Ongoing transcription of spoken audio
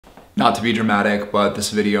Not to be dramatic, but this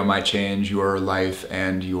video might change your life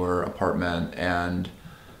and your apartment and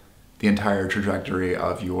the entire trajectory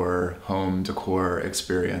of your home decor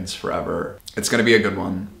experience forever. It's gonna be a good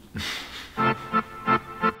one.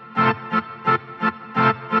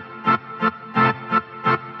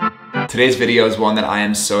 Today's video is one that I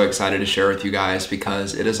am so excited to share with you guys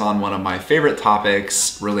because it is on one of my favorite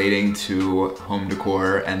topics relating to home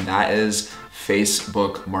decor, and that is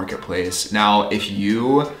Facebook Marketplace. Now, if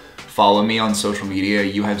you follow me on social media,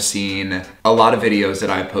 you have seen a lot of videos that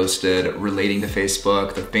I posted relating to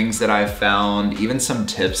Facebook, the things that I've found, even some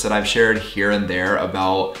tips that I've shared here and there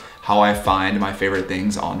about how I find my favorite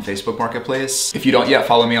things on Facebook Marketplace. If you don't yet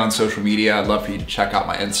follow me on social media, I'd love for you to check out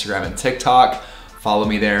my Instagram and TikTok. Follow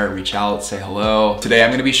me there, reach out, say hello. Today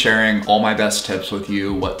I'm gonna be sharing all my best tips with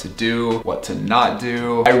you, what to do, what to not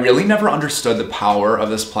do. I really never understood the power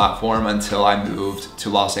of this platform until I moved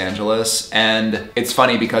to Los Angeles. And it's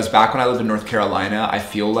funny because back when I lived in North Carolina, I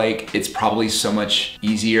feel like it's probably so much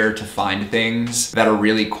easier to find things that are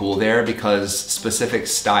really cool there because specific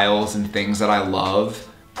styles and things that I love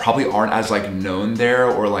probably aren't as like known there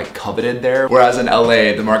or like coveted there. Whereas in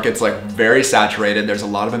LA, the market's like very saturated. There's a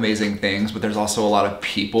lot of amazing things, but there's also a lot of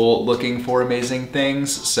people looking for amazing things.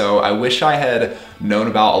 So I wish I had known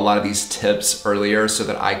about a lot of these tips earlier so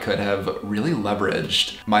that I could have really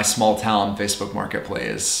leveraged my small town Facebook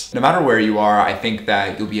Marketplace. No matter where you are, I think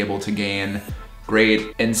that you'll be able to gain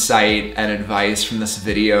great insight and advice from this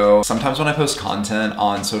video. Sometimes when I post content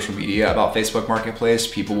on social media about Facebook Marketplace,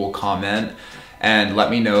 people will comment and let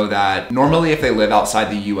me know that normally if they live outside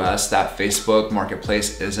the US, that Facebook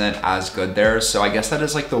Marketplace isn't as good there. So I guess that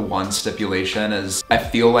is like the one stipulation is I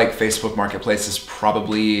feel like Facebook Marketplace is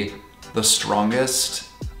probably the strongest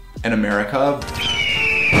in America,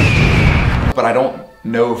 but I don't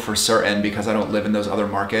know for certain because I don't live in those other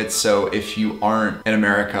markets. So if you aren't in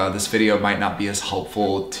America, this video might not be as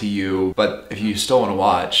helpful to you, but if you still want to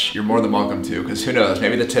watch, you're more than welcome to, because who knows,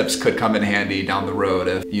 maybe the tips could come in handy down the road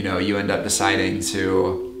if you end up deciding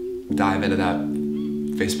to dive into that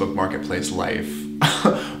Facebook Marketplace life.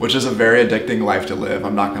 Which is a very addicting life to live,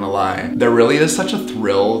 I'm not gonna lie. There really is such a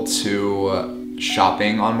thrill to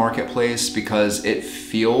shopping on Marketplace because it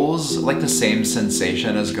feels like the same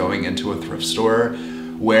sensation as going into a thrift store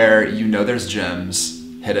where you know there's gems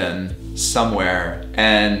hidden somewhere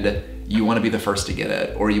and you want to be the first to get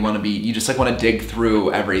it, or you just like want to dig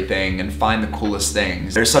through everything and find the coolest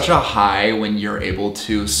things. There's such a high when you're able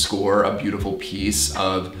to score a beautiful piece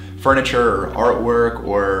of furniture or artwork,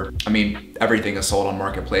 or I mean, everything is sold on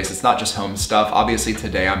Marketplace. It's not just home stuff. Obviously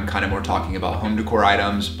today I'm kind of more talking about home decor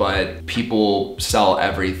items, but people sell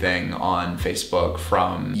everything on Facebook,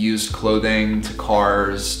 from used clothing to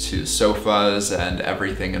cars to sofas and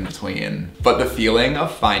everything in between. But the feeling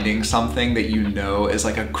of finding something that you know is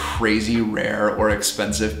like a crazy rare or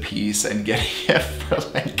expensive piece and getting it for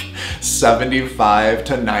like 75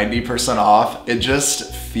 to 90% off, it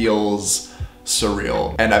just feels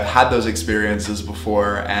surreal. And I've had those experiences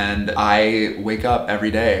before, and I wake up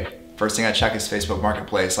every day, first thing I check is Facebook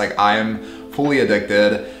Marketplace. Like, I'm fully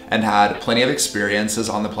addicted and had plenty of experiences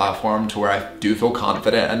on the platform to where I do feel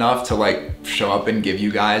confident enough to like show up and give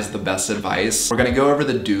you guys the best advice. We're gonna go over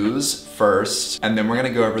the do's first, and then we're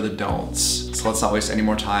gonna go over the don'ts. So let's not waste any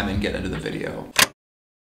more time and get into the video.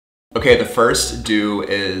 Okay, the first do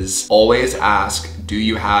is always ask, do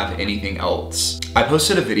you have anything else? I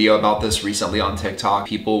posted a video about this recently on TikTok.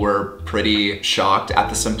 People were pretty shocked at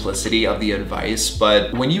the simplicity of the advice,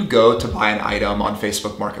 but when you go to buy an item on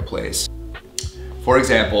Facebook Marketplace, for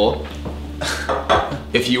example,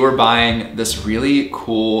 if you were buying this really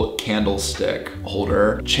cool candlestick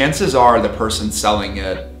holder, chances are the person selling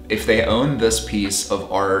it, if they own this piece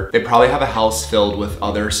of art, they probably have a house filled with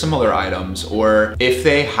other similar items. Or if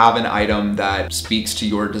they have an item that speaks to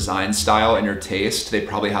your design style and your taste, they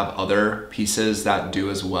probably have other pieces that do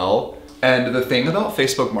as well. And the thing about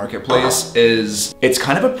Facebook Marketplace is it's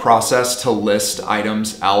kind of a process to list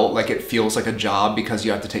items out. Like, it feels like a job because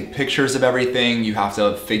you have to take pictures of everything. You have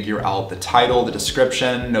to figure out the title, the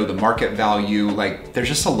description, know the market value. Like, there's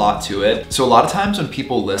just a lot to it. So a lot of times when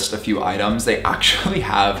people list a few items, they actually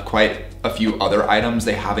have quite a few other items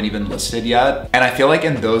they haven't even listed yet. And I feel like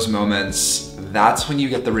in those moments, that's when you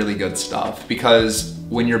get the really good stuff, because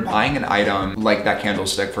when you're buying an item like that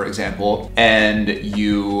candlestick, for example, and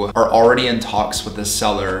you are already in talks with the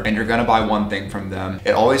seller and you're gonna buy one thing from them,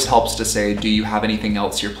 it always helps to say, do you have anything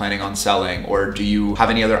else you're planning on selling? Or do you have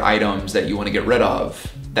any other items that you wanna get rid of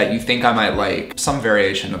that you think I might like? Some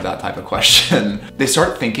variation of that type of question. They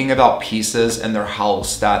start thinking about pieces in their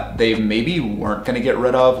house that they maybe weren't gonna get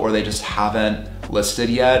rid of, or they just haven't listed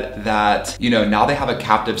yet that, you know, now they have a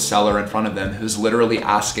captive seller in front of them who's literally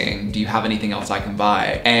asking, do you have anything else I can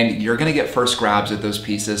buy? And you're gonna get first grabs at those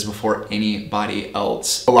pieces before anybody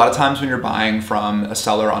else. A lot of times when you're buying from a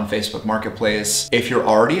seller on Facebook Marketplace, if you're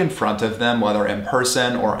already in front of them, whether in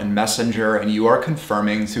person or in Messenger, and you are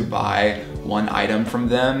confirming to buy one item from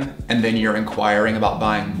them, and then you're inquiring about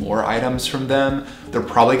buying more items from them, they're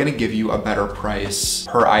probably gonna give you a better price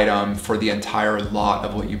per item for the entire lot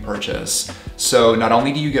of what you purchase. So not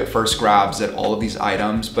only do you get first grabs at all of these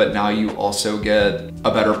items, but now you also get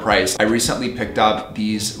a better price. I recently picked up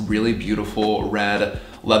these really beautiful red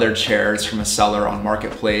leather chairs from a seller on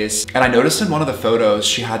Marketplace. And I noticed in one of the photos,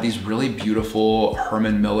 she had these really beautiful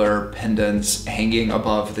Herman Miller pendants hanging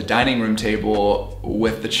above the dining room table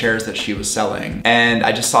with the chairs that she was selling. And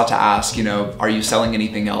I just thought to ask, you know, are you selling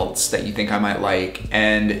anything else that you think I might like?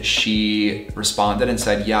 And she responded and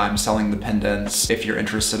said, yeah, I'm selling the pendants if you're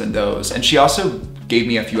interested in those. And she also gave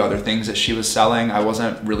me a few other things that she was selling. I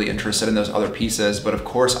wasn't really interested in those other pieces, but of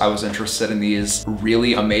course I was interested in these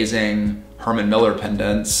really amazing Herman Miller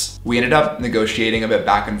pendants. We ended up negotiating a bit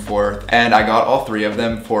back and forth, and I got all three of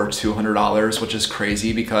them for $200, which is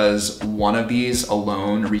crazy because one of these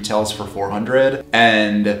alone retails for $400,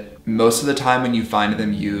 and most of the time when you find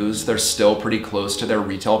them used, they're still pretty close to their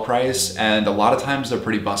retail price, and a lot of times they're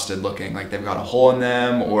pretty busted looking, like they've got a hole in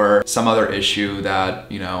them or some other issue that,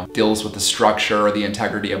 you know, deals with the structure or the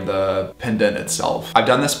integrity of the pendant itself. I've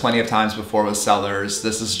done this plenty of times before with sellers.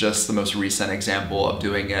 This is just the most recent example of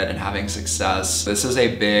doing it and having success. This is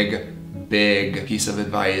a big piece of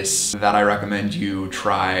advice that I recommend you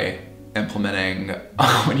try implementing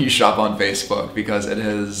when you shop on Facebook, because it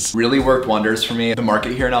has really worked wonders for me. The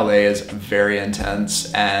market here in LA is very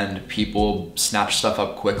intense and people snatch stuff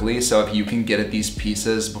up quickly. So if you can get at these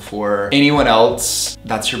pieces before anyone else,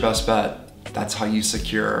 that's your best bet. That's how you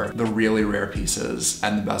secure the really rare pieces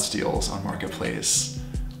and the best deals on Marketplace.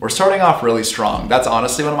 We're starting off really strong. That's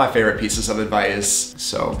honestly one of my favorite pieces of advice,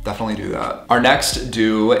 so definitely do that. Our next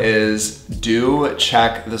do is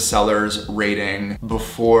check the seller's rating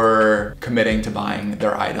before committing to buying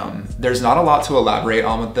their item. There's not a lot to elaborate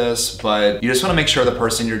on with this, but you just wanna make sure the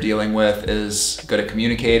person you're dealing with is good at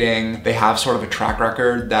communicating. They have sort of a track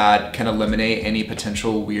record that can eliminate any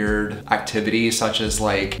potential weird activity, such as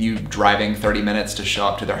like you driving 30 minutes to show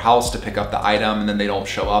up to their house to pick up the item and then they don't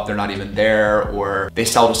show up, they're not even there, or they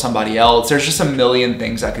sell to somebody else. There's just a million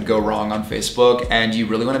things that could go wrong on Facebook, and you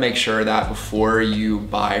really want to make sure that before you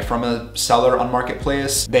buy from a seller on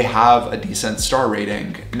Marketplace, they have a decent star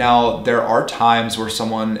rating. Now, there are times where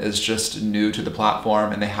someone is just new to the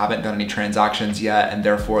platform and they haven't done any transactions yet, and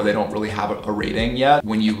therefore they don't really have a rating yet.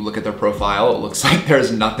 When you look at their profile, it looks like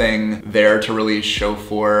there's nothing there to really show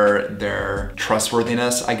for their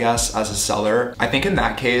trustworthiness, I guess, as a seller. I think in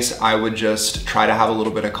that case, I would just try to have a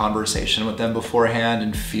little bit of conversation with them beforehand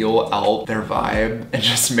and feel out their vibe and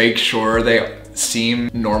just make sure they seem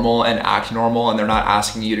normal and act normal and they're not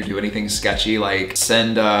asking you to do anything sketchy, like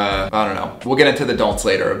send I don't know, we'll get into the don'ts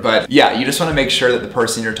later, but yeah, you just want to make sure that the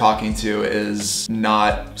person you're talking to is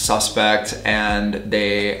not suspect and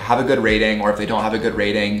they have a good rating, or if they don't have a good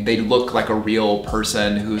rating, they look like a real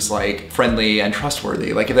person who's like friendly and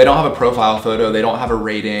trustworthy. Like if they don't have a profile photo, they don't have a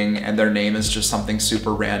rating, and their name is just something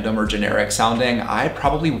super random or generic sounding, I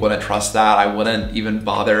probably wouldn't trust that. I wouldn't even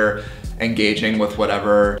bother engaging with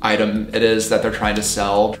whatever item it is that they're trying to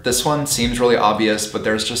sell. This one seems really obvious, but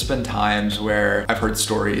there's just been times where I've heard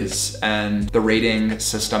stories, and the rating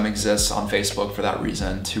system exists on Facebook for that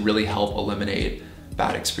reason, to really help eliminate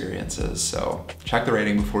bad experiences. So check the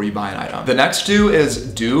rating before you buy an item. The next do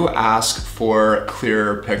is ask for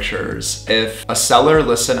clear pictures. If a seller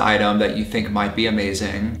lists an item that you think might be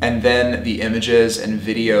amazing, and then the images and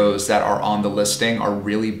videos that are on the listing are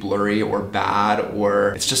really blurry or bad,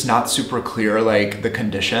 or it's just not super clear, like the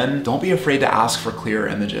condition, don't be afraid to ask for clear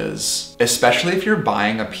images. Especially if you're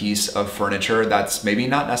buying a piece of furniture that's maybe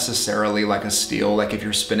not necessarily like a steal, like if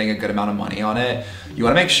you're spending a good amount of money on it, you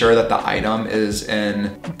wanna make sure that the item is in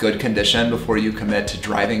good condition before you commit to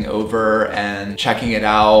driving over and checking it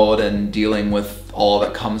out and dealing with all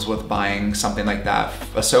that comes with buying something like that.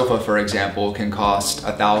 A sofa, for example, can cost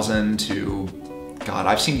 $1,000 to, God,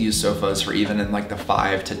 I've seen used sofas for even in like the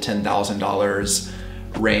 $5,000 to $10,000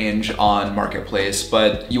 range on Marketplace,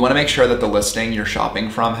 but you want to make sure that the listing you're shopping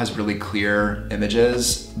from has really clear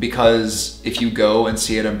images, because if you go and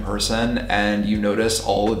see it in person and you notice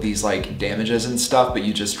all of these like damages and stuff, but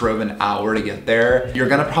you just drove an hour to get there, you're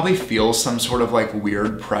gonna probably feel some sort of like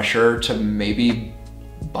weird pressure to maybe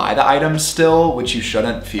buy the item still, which you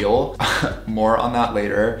shouldn't feel. More on that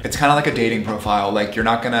later. It's kind of like a dating profile. Like, you're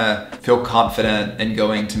not gonna feel confident in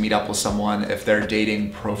going to meet up with someone if their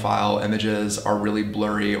dating profile images are really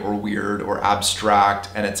blurry or weird or abstract,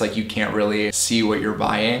 and it's like you can't really see what you're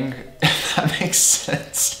buying. If that makes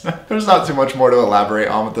sense. There's not too much more to elaborate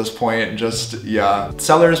on at this point. Just, yeah.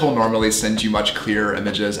 Sellers will normally send you much clearer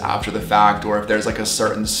images after the fact, or if there's like a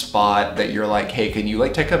certain spot that you're like, hey, can you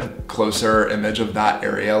like take a closer image of that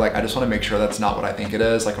area? Like, I just want to make sure that's not what I think it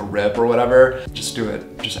is, like a rip or whatever. Just do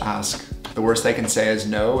it. Just ask. The worst they can say is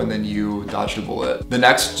no, and then you dodged a bullet. The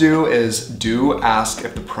next do is do ask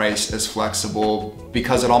if the price is flexible,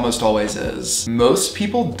 because it almost always is. Most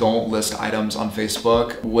people don't list items on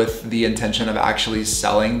Facebook with the intention of actually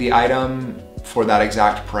selling the item for that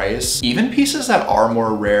exact price. Even pieces that are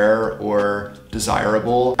more rare or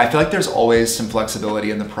desirable, I feel like there's always some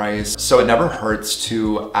flexibility in the price. So it never hurts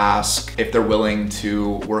to ask if they're willing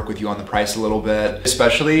to work with you on the price a little bit,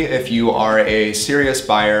 especially if you are a serious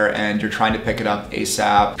buyer and you're trying to pick it up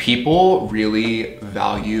ASAP. People really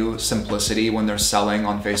value simplicity when they're selling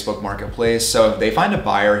on Facebook Marketplace. So if they find a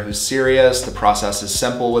buyer who's serious, the process is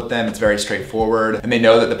simple with them, it's very straightforward, and they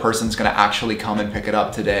know that the person's gonna actually come and pick it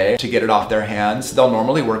up today to get it off their hands, they'll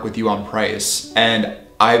normally work with you on price. And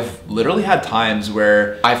I've literally had times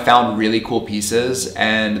where I found really cool pieces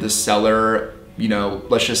and the seller, you know,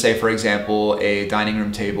 let's just say, for example, a dining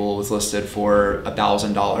room table was listed for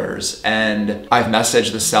 $1,000, and I've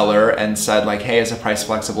messaged the seller and said like, hey, is the price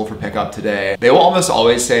flexible for pickup today? They will almost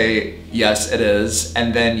always say, yes, it is.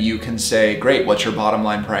 And then you can say, great, what's your bottom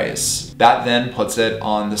line price? That then puts it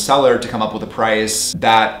on the seller to come up with a price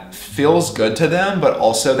that feels good to them, but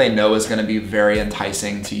also they know is gonna be very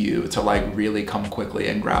enticing to you to like really come quickly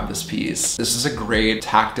and grab this piece. This is a great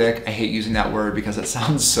tactic. I hate using that word because it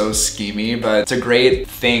sounds so schemy, but it's a great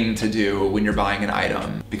thing to do when you're buying an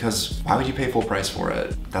item, because why would you pay full price for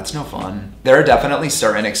it? That's no fun. There are definitely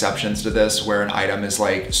certain exceptions to this where an item is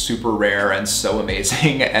like super rare and so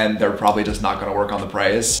amazing and they're probably just not gonna work on the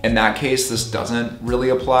price. In that case, this doesn't really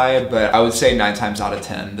apply, but I would say 9 times out of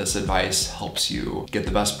 10, this advice helps you get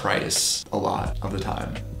the best price a lot of the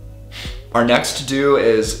time. Our next do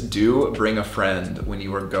is do bring a friend when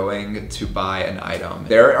you are going to buy an item.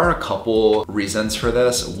 There are a couple reasons for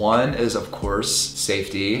this. One is, of course,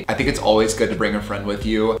 safety. I think it's always good to bring a friend with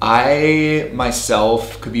you. I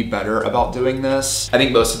myself could be better about doing this. I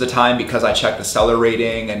think most of the time, because I check the seller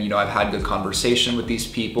rating and, you know, I've had good conversation with these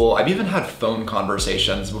people. I've even had phone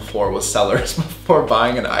conversations before with sellers before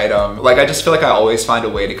buying an item. Like, I just feel like I always find a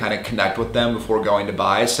way to kind of connect with them before going to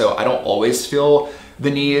buy. So I don't always feel the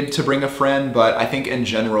need to bring a friend, but I think in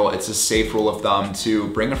general, it's a safe rule of thumb to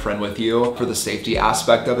bring a friend with you for the safety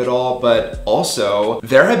aspect of it all. But also,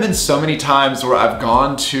 there have been so many times where I've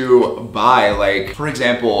gone to buy, like, for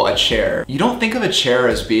example, a chair. You don't think of a chair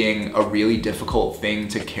as being a really difficult thing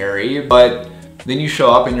to carry, but then you show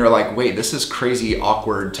up and you're like, wait, this is crazy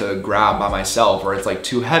awkward to grab by myself, or it's like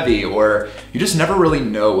too heavy, or you just never really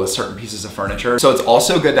know with certain pieces of furniture. So it's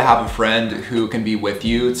also good to have a friend who can be with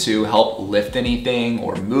you to help lift anything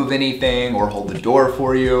or move anything or hold the door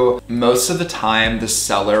for you. Most of the time, the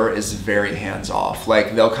seller is very hands-off.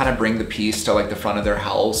 Like, they'll kind of bring the piece to like the front of their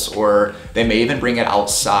house, or they may even bring it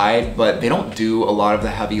outside, but they don't do a lot of the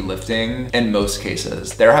heavy lifting in most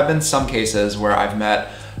cases. There have been some cases where I've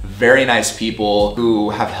met very nice people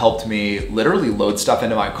who have helped me literally load stuff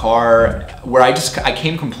into my car, where I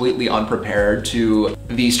came completely unprepared to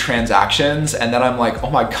these transactions, and then I'm like,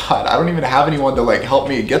 oh my God, I don't even have anyone to like help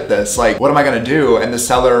me get this. Like, what am I gonna do? And the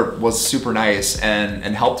seller was super nice and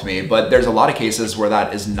helped me, but there's a lot of cases where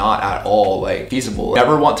that is not at all like feasible.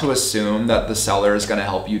 Never want to assume that the seller is gonna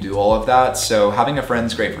help you do all of that. So having a friend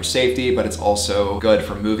is great for safety, but it's also good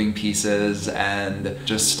for moving pieces and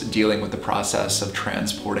just dealing with the process of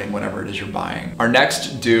transporting whatever it is you're buying. Our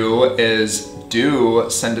next do is do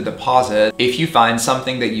send a deposit if you find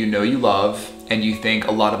something that you know you love and you think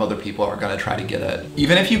a lot of other people are gonna try to get it.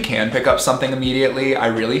 Even if you can pick up something immediately, I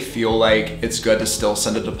really feel like it's good to still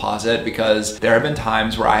send a deposit, because there have been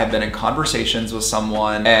times where I have been in conversations with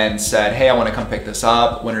someone and said, hey, I wanna come pick this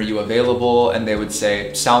up. When are you available? And they would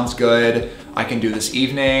say, sounds good, I can do this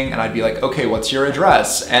evening. And I'd be like, okay, what's your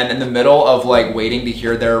address? And in the middle of like waiting to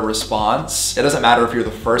hear their response, it doesn't matter if you're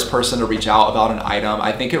the first person to reach out about an item.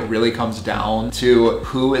 I think it really comes down to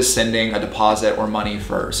who is sending a deposit or money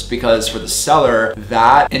first, because for the seller,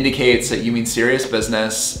 that indicates that you mean serious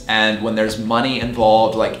business. And when there's money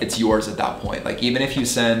involved, like, it's yours at that point. Like, even if you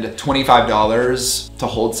send $25 to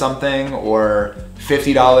hold something, or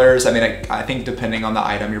 $50, I mean, I think depending on the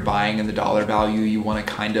item you're buying and the dollar value, you want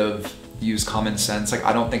to kind of use common sense. Like,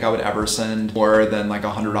 I don't think I would ever send more than like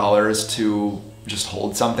 $100 to just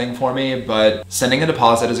hold something for me, but sending a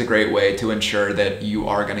deposit is a great way to ensure that you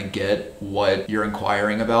are gonna get what you're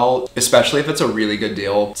inquiring about, especially if it's a really good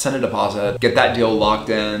deal. Send a deposit, get that deal locked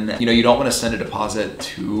in. You know, you don't wanna send a deposit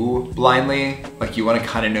too blindly. Like, you wanna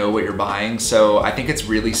kind of know what you're buying. So I think it's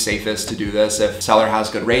really safest to do this if seller has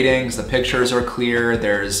good ratings, the pictures are clear,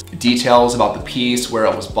 there's details about the piece, where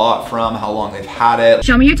it was bought from, how long they've had it.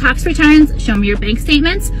 Show me your tax returns, show me your bank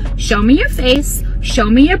statements, show me your face, show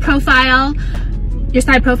me your profile, your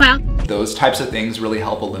side profile. Those types of things really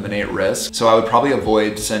help eliminate risk. So I would probably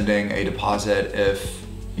avoid sending a deposit if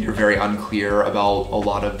you're very unclear about a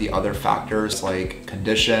lot of the other factors like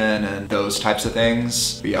condition and those types of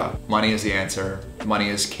things. But yeah, money is the answer. Money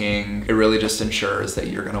is king. It really just ensures that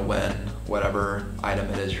you're gonna win whatever item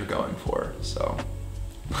it is you're going for. So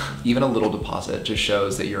even a little deposit just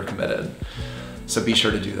shows that you're committed. So be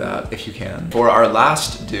sure to do that if you can. For our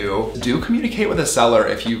last do communicate with a seller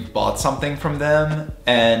if you've bought something from them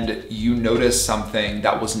and you notice something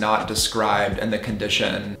that was not described in the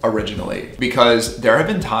condition originally. Because there have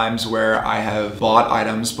been times where I have bought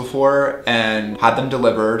items before and had them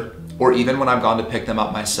delivered, or even when I've gone to pick them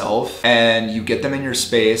up myself, and you get them in your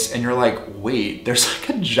space and you're like, wait, there's like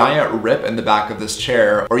a giant rip in the back of this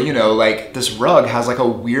chair. Or, you know, like this rug has like a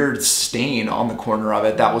weird stain on the corner of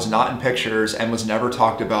it that was not in pictures and was never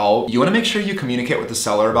talked about. You wanna make sure you communicate with the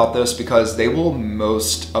seller about this, because they will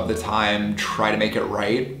most of the time try to make it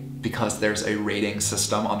right, because there's a rating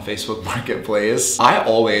system on Facebook Marketplace. I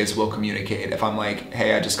always will communicate if I'm like,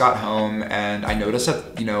 hey, I just got home and I noticed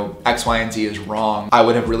that, you know, X, Y, and Z is wrong. I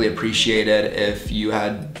would have really appreciated if you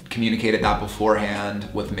had communicated that beforehand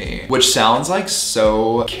with me, which sounds like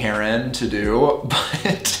so Karen to do,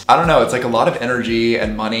 but I don't know, it's like a lot of energy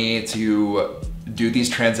and money to do these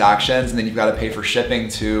transactions, and then you've got to pay for shipping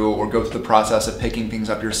too, or go through the process of picking things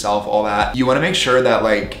up yourself, all that. You want to make sure that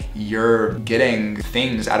like you're getting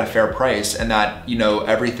things at a fair price and that, you know,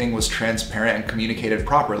 everything was transparent and communicated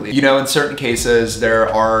properly. You know, in certain cases,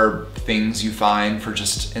 there are things you find for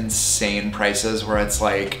just insane prices where it's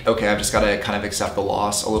like, okay, I've just got to kind of accept the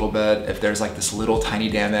loss a little bit if there's like this little tiny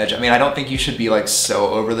damage. I mean, I don't think you should be like so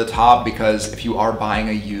over the top, because if you are buying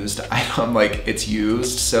a used item, like it's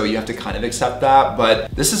used, so you have to kind of accept that. But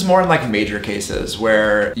this is more in like major cases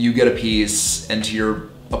where you get a piece into your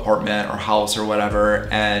apartment or house or whatever,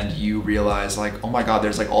 and you realize like, oh my God,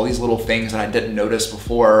 there's like all these little things that I didn't notice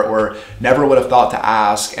before or never would have thought to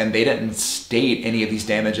ask, and they didn't state any of these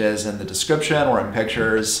damages in the description or in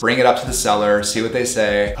pictures. Bring it up to the seller, see what they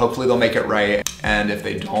say. Hopefully they'll make it right. And if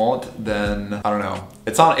they don't, then I don't know.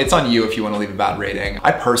 It's on you if you want to leave a bad rating.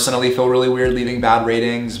 I personally feel really weird leaving bad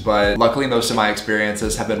ratings, but luckily most of my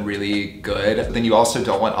experiences have been really good. Then you also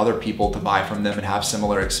don't want other people to buy from them and have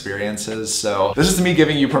similar experiences. So this is me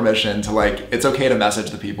giving you permission to like, it's okay to message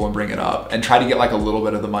the people and bring it up and try to get like a little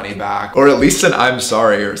bit of the money back, or at least an I'm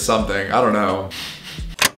sorry or something. I don't know.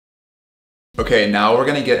 Okay, now we're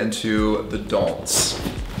gonna get into the don'ts.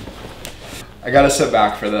 I gotta sit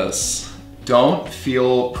back for this. Don't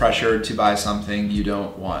feel pressured to buy something you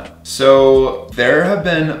don't want. So there have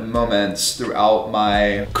been moments throughout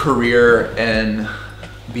my career in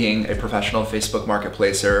being a professional Facebook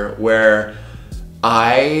marketplacer where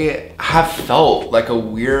I have felt like a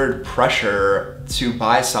weird pressure to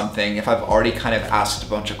buy something if I've already kind of asked a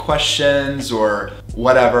bunch of questions or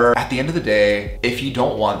whatever. At the end of the day, if you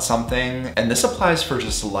don't want something, and this applies for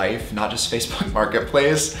just life, not just Facebook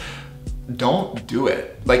Marketplace, don't do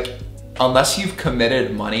it. Like, unless you've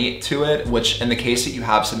committed money to it, which in the case that you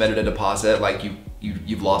have submitted a deposit, like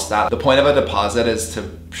you've lost that. The point of a deposit is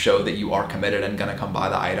to show that you are committed and gonna come buy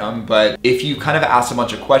the item. But if you kind of ask a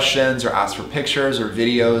bunch of questions or ask for pictures or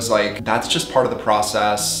videos, like that's just part of the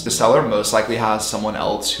process. The seller most likely has someone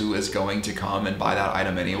else who is going to come and buy that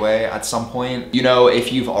item anyway at some point. You know,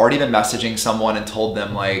 if you've already been messaging someone and told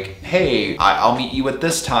them like, hey, I'll meet you at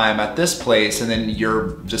this time at this place, and then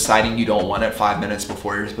you're deciding you don't want it 5 minutes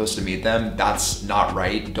before you're supposed to meet them, that's not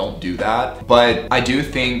right. Don't do that. But I do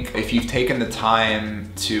think if you've taken the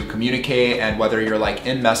time to communicate, and whether you're like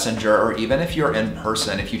in Messenger or even if you're in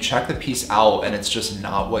person, if you check the piece out and it's just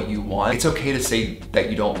not what you want, it's okay to say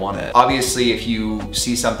that you don't want it. Obviously, if you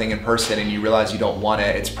see something in person and you realize you don't want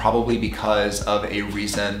it, it's probably because of a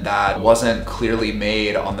reason that wasn't clearly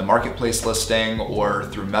made on the marketplace listing or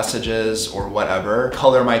through messages or whatever.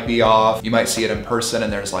 Color might be off, you might see it in person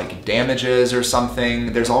and there's like damages or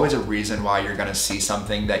something. There's always a reason why you're gonna see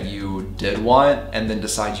something that you did want and then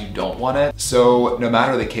decide you don't want it. So no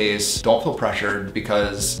matter the case, don't feel pressured, because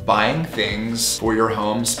because buying things for your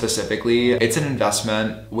home specifically, it's an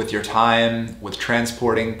investment with your time, with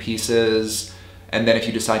transporting pieces. And then if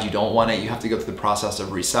you decide you don't want it, you have to go through the process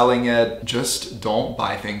of reselling it. Just don't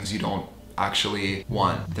buy things you don't actually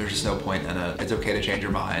want. There's just no point in it. It's okay to change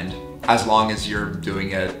your mind as long as you're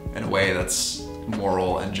doing it in a way that's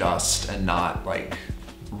moral and just and not like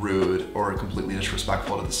rude or completely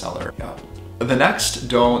disrespectful to the seller. Yeah. The next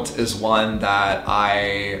don't is one that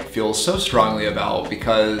I feel so strongly about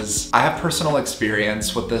because I have personal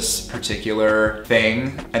experience with this particular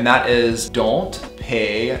thing, and that is don't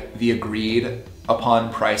pay the agreed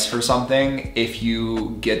upon price for something if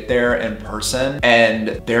you get there in person and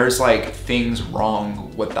there's like things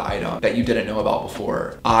wrong with the item that you didn't know about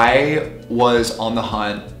before. I was on the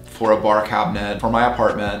hunt for a bar cabinet for my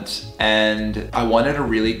apartment, and I wanted a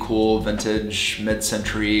really cool vintage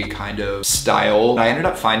mid-century kind of style. I ended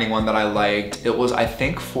up finding one that I liked. It was, I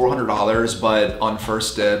think, $400, but on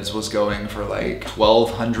First Dibs was going for like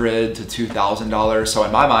 $1,200 to $2,000. So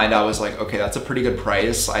in my mind, I was like, okay, that's a pretty good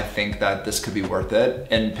price. I think that this could be worth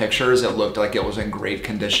it. In pictures, it looked like it was in great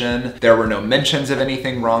condition. There were no mentions of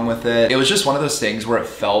anything wrong with it. It was just one of those things where it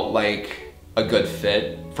felt like a good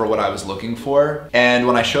fit for what I was looking for. And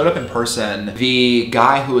when I showed up in person, the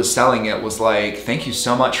guy who was selling it was like, thank you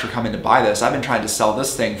so much for coming to buy this. I've been trying to sell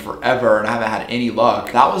this thing forever and I haven't had any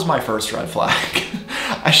luck. That was my first red flag.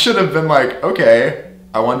 I should have been like, okay,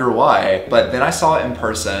 I wonder why. But then I saw it in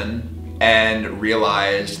person and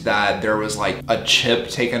realized that there was like a chip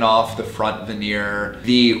taken off the front veneer.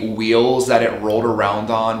 The wheels that it rolled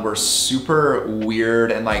around on were super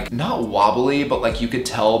weird and like not wobbly, but like you could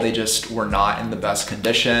tell they just were not in the best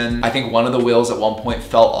condition. I think one of the wheels at one point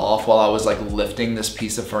fell off while I was like lifting this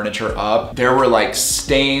piece of furniture up. There were like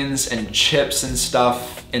stains and chips and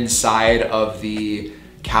stuff inside of the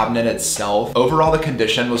cabinet itself. Overall, the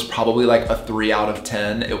condition was probably like a 3 out of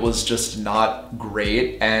 10. It was just not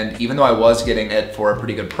great. And even though I was getting it for a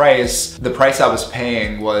pretty good price, the price I was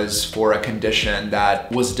paying was for a condition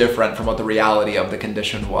that was different from what the reality of the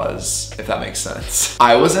condition was, if that makes sense.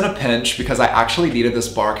 I was in a pinch because I actually needed this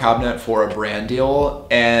bar cabinet for a brand deal,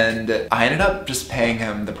 and I ended up just paying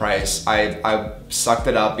him the price. I sucked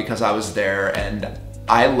it up because I was there, and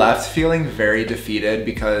I left feeling very defeated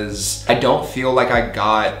because I don't feel like I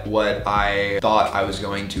got what I thought I was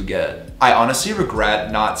going to get. I honestly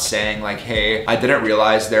regret not saying like, hey, I didn't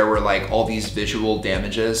realize there were like all these visual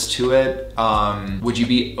damages to it. Would you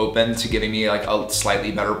be open to giving me like a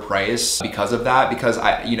slightly better price because of that? Because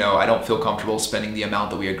I don't feel comfortable spending the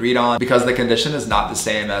amount that we agreed on because the condition is not the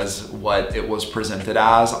same as what it was presented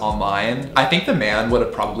as online. I think the man would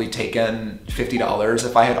have probably taken $50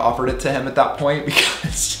 if I had offered it to him at that point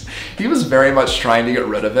because he was very much trying to get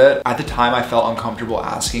rid of it. At the time, I felt uncomfortable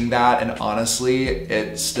asking that, and honestly,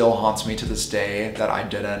 it still haunts me to this day that I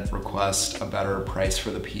didn't request a better price for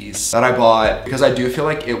the piece that I bought, because I do feel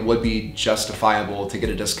like it would be justifiable to get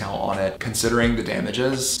a discount on it considering the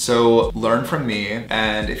damages. So learn from me,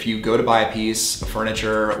 and if you go to buy a piece of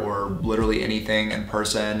furniture or literally anything in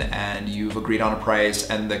person and you've agreed on a price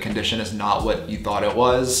and the condition is not what you thought it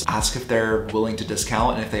was, ask if they're willing to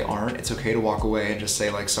discount, and if they aren't, it's okay to walk away and just say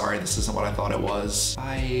like, sorry, this isn't what I thought it was.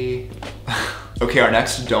 Bye. Okay, our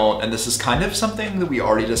next don't, and this is kind of something that we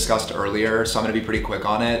already discussed earlier, so I'm gonna be pretty quick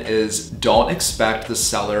on it, is don't expect the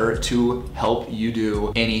seller to help you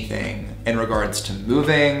do anything in regards to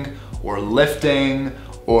moving or lifting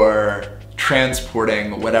or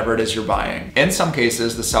transporting whatever it is you're buying. In some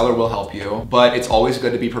cases, the seller will help you, but it's always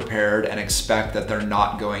good to be prepared and expect that they're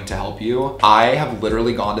not going to help you. I have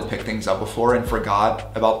literally gone to pick things up before and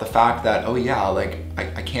forgot about the fact that, oh yeah, like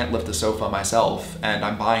I can't lift a sofa myself, and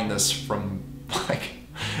I'm buying this from like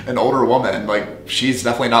an older woman. Like she's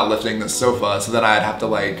definitely not lifting this sofa, so then I'd have to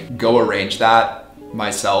like go arrange that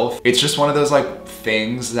myself. It's just one of those like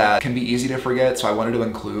things that can be easy to forget, so I wanted to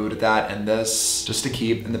include that in this just to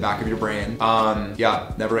keep in the back of your brain.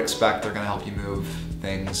 Yeah, never expect they're gonna help you move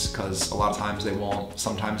things, because a lot of times they won't,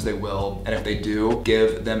 sometimes they will, and if they do,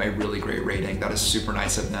 give them a really great rating. That is super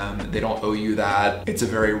nice of them. They don't owe you that. It's a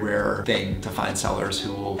very rare thing to find sellers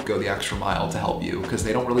who will go the extra mile to help you, because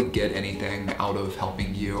they don't really get anything out of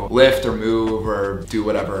helping you lift or move or do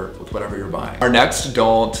whatever with whatever you're buying. Our next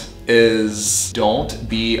don't is don't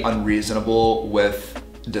be unreasonable with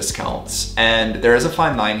discounts. And there is a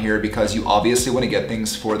fine line here because you obviously want to get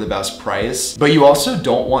things for the best price, but you also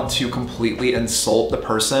don't want to completely insult the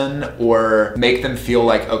person or make them feel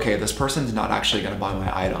like, okay, this person's not actually going to buy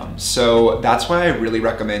my item. So that's why I really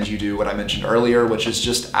recommend you do what I mentioned earlier, which is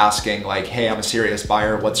just asking like, hey, I'm a serious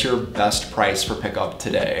buyer. What's your best price for pickup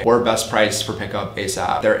today? Or best price for pickup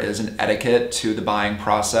ASAP? There is an etiquette to the buying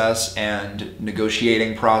process and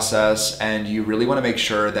negotiating process, and you really want to make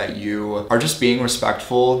sure that you are just being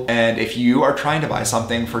respectful. And if you are trying to buy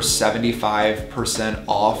something for 75%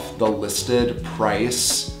 off the listed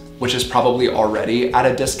price, which is probably already at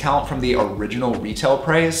a discount from the original retail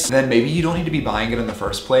price, then maybe you don't need to be buying it in the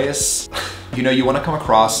first place. You know, you want to come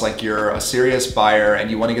across like you're a serious buyer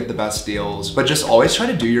and you want to get the best deals, but just always try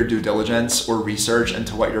to do your due diligence or research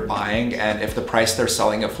into what you're buying. And if the price they're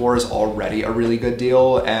selling it for is already a really good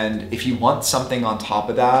deal, and if you want something on top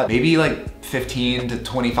of that, maybe like 15 to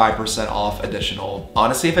 25% off additional.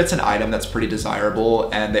 Honestly, if it's an item that's pretty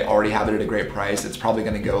desirable and they already have it at a great price, it's probably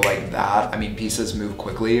gonna go like that. I mean, pieces move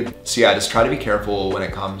quickly. So yeah, just try to be careful when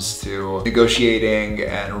it comes to negotiating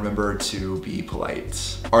and remember to be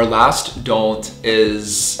polite. Our last don't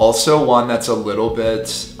is also one that's a little bit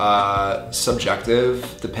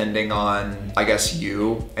subjective depending on, I guess,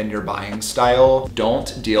 you and your buying style.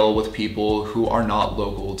 Don't deal with people who are not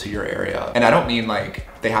local to your area. And I don't mean like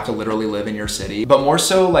they have to literally live in your city, but more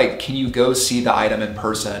so like, can you go see the item in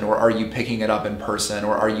person, or are you picking it up in person,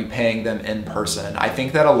 or are you paying them in person? I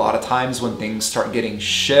think that a lot of times when things start getting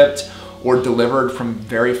shipped or delivered from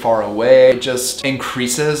very far away, it just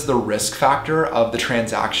increases the risk factor of the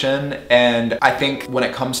transaction. And I think when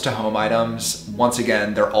it comes to home items, once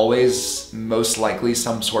again, they're always most likely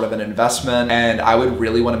some sort of an investment. And I would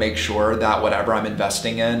really want to make sure that whatever I'm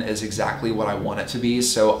investing in is exactly what I want it to be.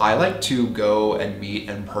 So I like to go and meet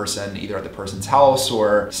in person, either at the person's house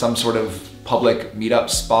or some sort of public meetup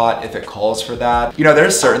spot if it calls for that. You know,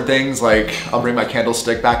 there's certain things like, I'll bring my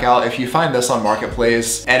candlestick back out. If you find this on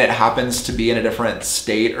Marketplace and it happens to be in a different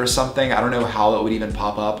state or something, I don't know how it would even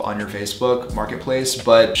pop up on your Facebook Marketplace,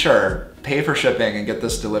 but sure, pay for shipping and get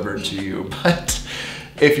this delivered to you. But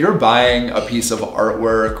if you're buying a piece of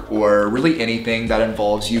artwork or really anything that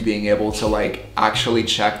involves you being able to like actually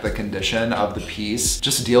check the condition of the piece,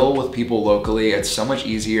 just deal with people locally. It's so much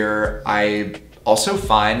easier. I also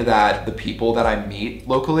find that the people that I meet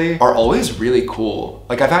locally are always really cool.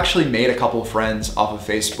 Like, I've actually made a couple friends off of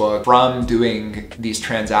Facebook from doing these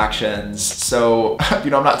transactions. So, you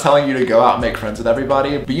know, I'm not telling you to go out and make friends with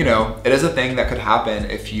everybody, but you know, it is a thing that could happen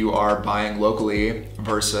if you are buying locally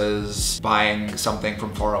versus buying something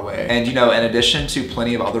from far away. And you know, in addition to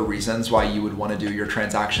plenty of other reasons why you would want to do your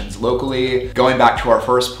transactions locally, going back to our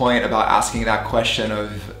first point about asking that question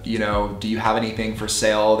of, you know, do you have anything for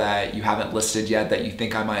sale that you haven't listed yet that you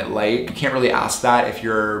think I might like? You can't really ask that if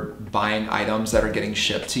you're buying items that are getting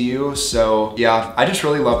shipped to you. So yeah, I just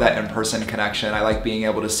really love that in-person connection. I like being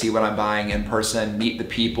able to see what I'm buying in person, meet the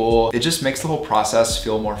people. It just makes the whole process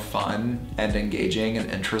feel more fun and engaging and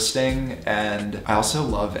interesting. And I also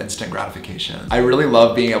love instant gratification. I really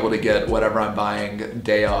love being able to get whatever I'm buying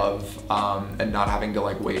day of and not having to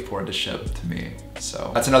like wait for it to ship to me.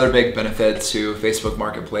 So that's another big benefit to Facebook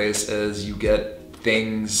Marketplace, is you get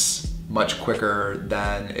things much quicker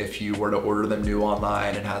than if you were to order them new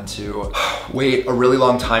online and had to wait a really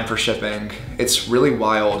long time for shipping. It's really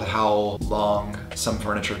wild how long some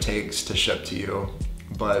furniture takes to ship to you.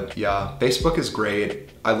 But yeah, Facebook is great.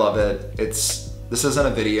 I love it. This isn't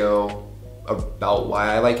a video about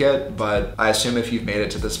why I like it, but I assume if you've made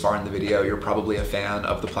it to this far in the video, you're probably a fan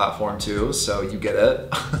of the platform too, so you get it.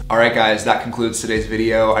 All right guys, that concludes today's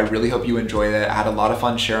video. I really hope you enjoyed it. I had a lot of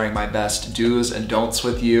fun sharing my best do's and don'ts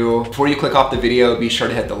with you. Before you click off the video, be sure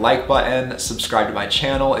to hit the like button, subscribe to my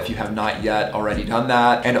channel if you have not yet already done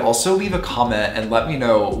that, and also leave a comment and let me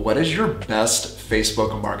know, what is your best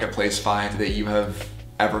Facebook Marketplace find that you have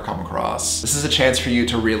ever come across? This is a chance for you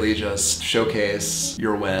to really just showcase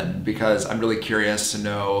your win, because I'm really curious to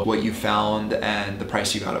know what you found and the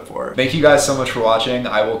price you got it for. Thank you guys so much for watching.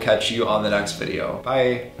 I will catch you on the next video.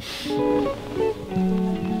 Bye.